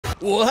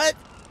What?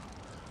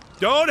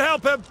 Don't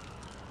help him.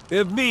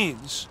 It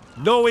means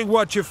knowing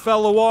what your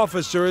fellow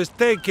officer is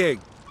thinking.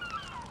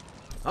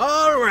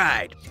 All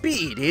right,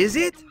 Pete, is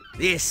it?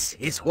 This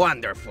is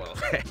wonderful.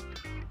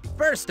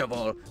 First of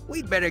all,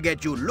 we'd better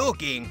get you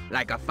looking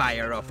like a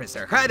fire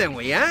officer, hadn't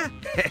we, huh?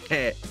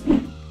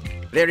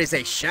 There is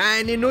a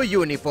shiny new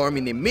uniform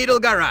in the middle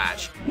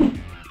garage.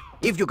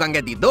 If you can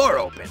get the door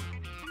open.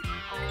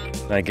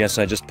 I guess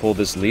I just pull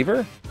this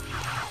lever?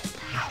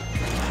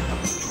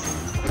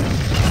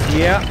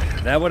 Yeah,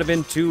 that would have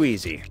been too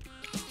easy.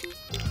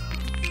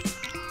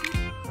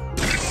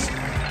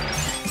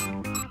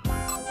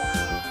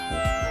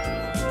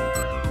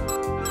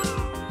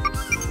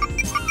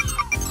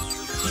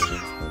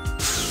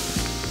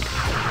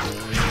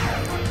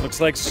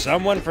 Looks like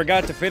someone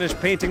forgot to finish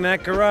painting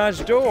that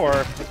garage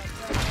door.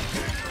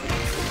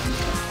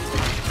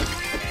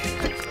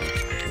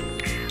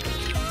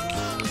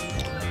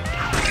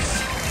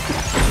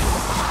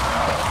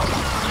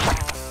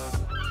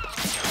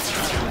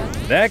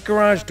 That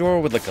garage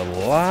door would look a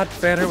lot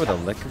better with a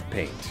lick of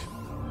paint.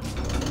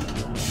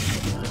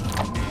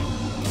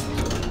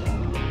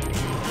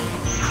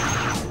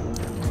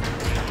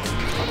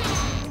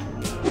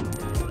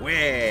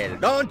 Well,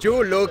 don't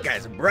you look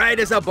as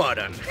bright as a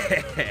button.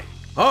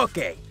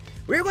 Okay,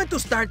 we're going to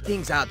start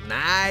things out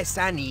nice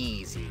and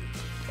easy.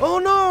 Oh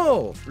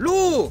no,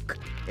 look!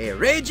 A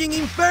raging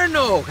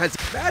inferno has...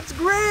 That's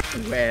great!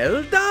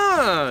 Well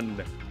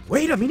done!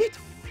 Wait a minute.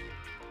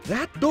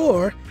 That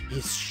door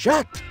is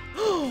shut.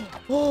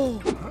 Oh,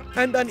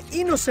 and an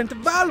innocent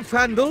valve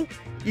handle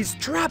is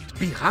trapped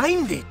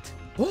behind it.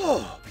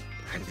 Oh,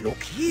 and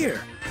look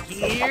here.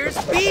 Here's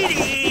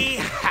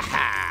Speedy!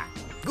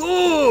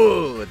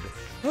 Good!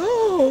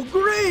 Oh,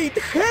 great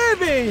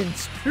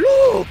heavens!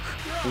 Look!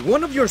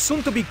 One of your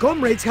soon-to-be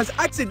comrades has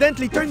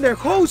accidentally turned their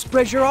hose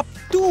pressure up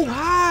too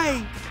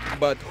high.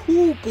 But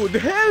who could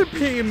help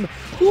him?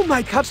 Who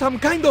might have some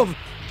kind of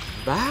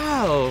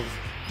valve?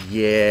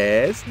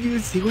 Yes, you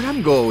see where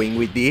I'm going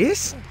with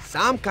this?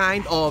 Some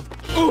kind of...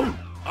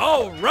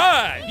 All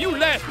right, you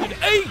lasted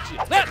ages.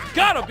 That's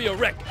gotta be a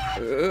record.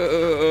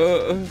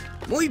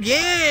 Muy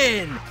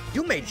bien.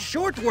 You made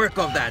short work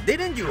of that,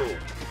 didn't you?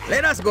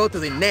 Let us go to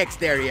the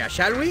next area,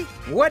 shall we?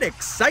 What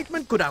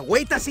excitement could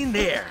await us in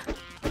there?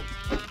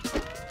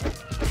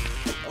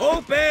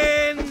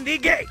 Open the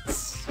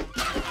gates.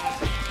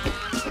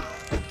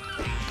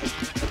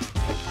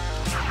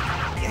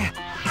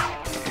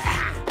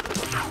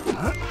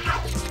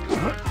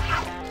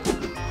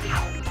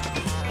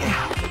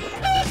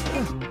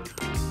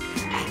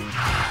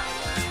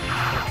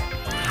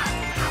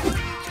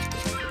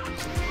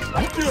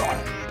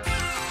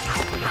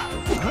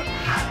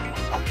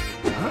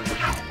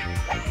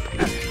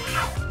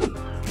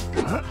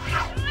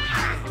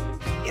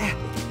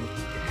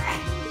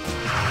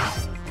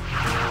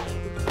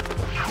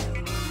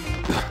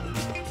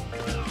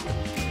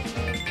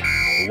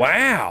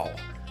 Wow!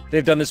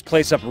 They've done this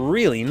place up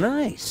really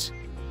nice.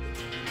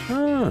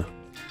 Huh.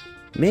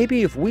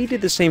 Maybe if we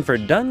did the same for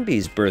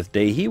Dunby's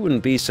birthday, he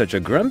wouldn't be such a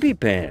grumpy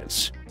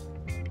pants.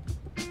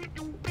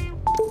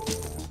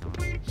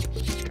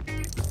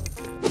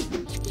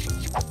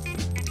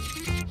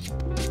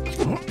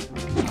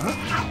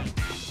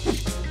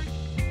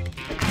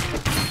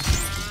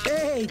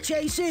 Hey,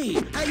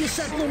 JC, how you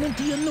settling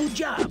into your new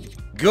job?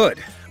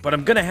 Good, but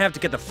I'm gonna have to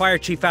get the fire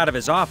chief out of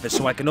his office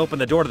so I can open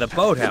the door to the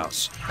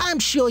boathouse. I'm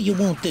sure you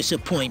won't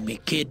disappoint me,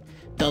 kid.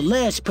 The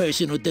last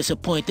person who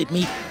disappointed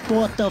me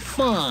bought the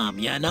farm,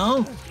 you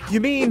know? You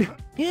mean...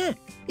 Yeah,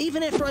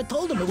 even after I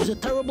told him it was a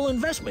terrible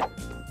investment.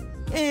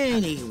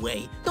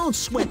 Anyway, don't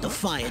sweat the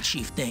fire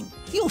chief thing.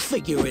 You'll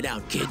figure it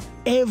out, kid.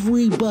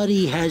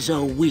 Everybody has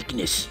a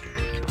weakness.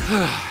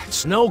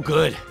 It's no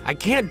good. I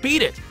can't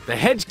beat it. The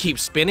heads keep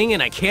spinning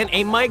and I can't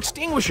aim my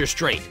extinguisher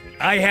straight.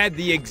 I had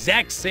the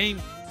exact same,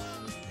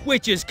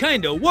 which is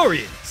kinda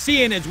worrying,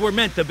 seeing as we're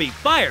meant to be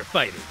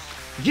firefighters.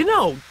 You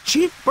know,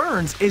 Chief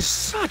Burns is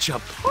such a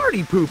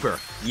party pooper.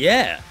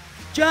 Yeah,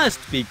 just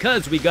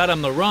because we got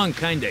him the wrong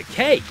kind of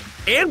cake.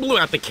 And blew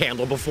out the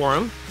candle before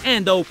him.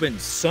 And opened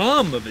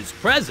some of his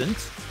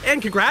presents.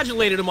 And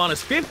congratulated him on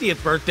his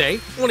 50th birthday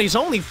when he's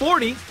only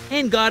 40.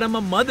 And got him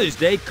a Mother's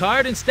Day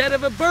card instead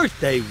of a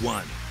birthday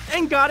one.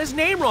 And got his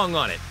name wrong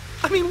on it.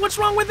 I mean, what's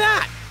wrong with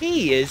that?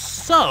 He is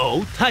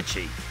so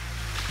touchy.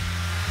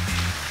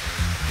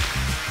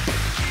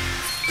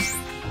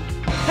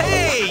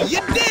 Hey,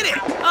 you did it!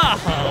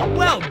 Oh,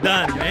 well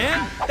done,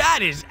 man. That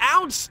is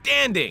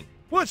outstanding.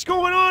 What's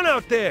going on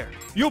out there?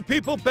 You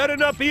people better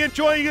not be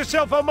enjoying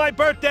yourself on my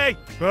birthday.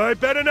 I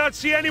better not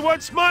see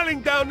anyone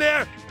smiling down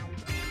there.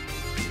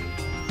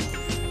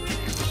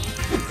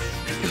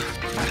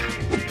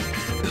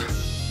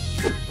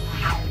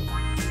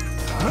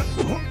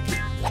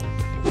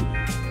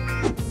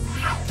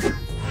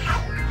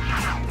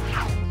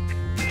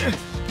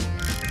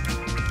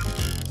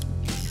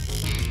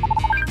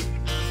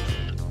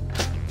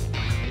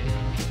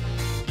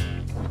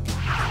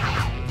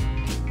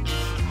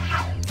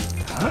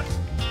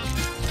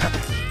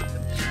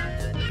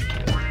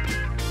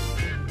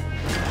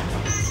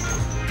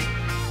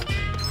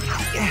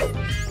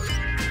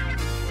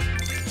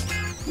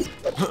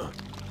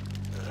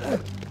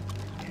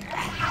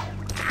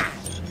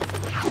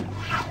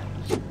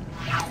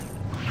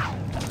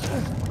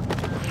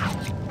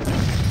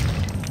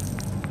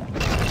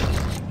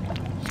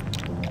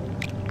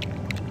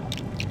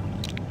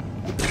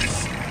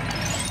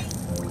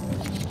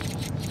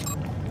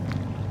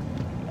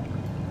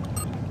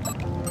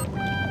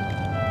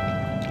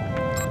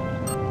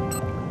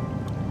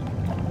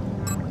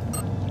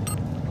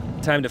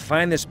 Time to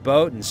find this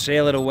boat and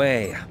sail it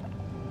away.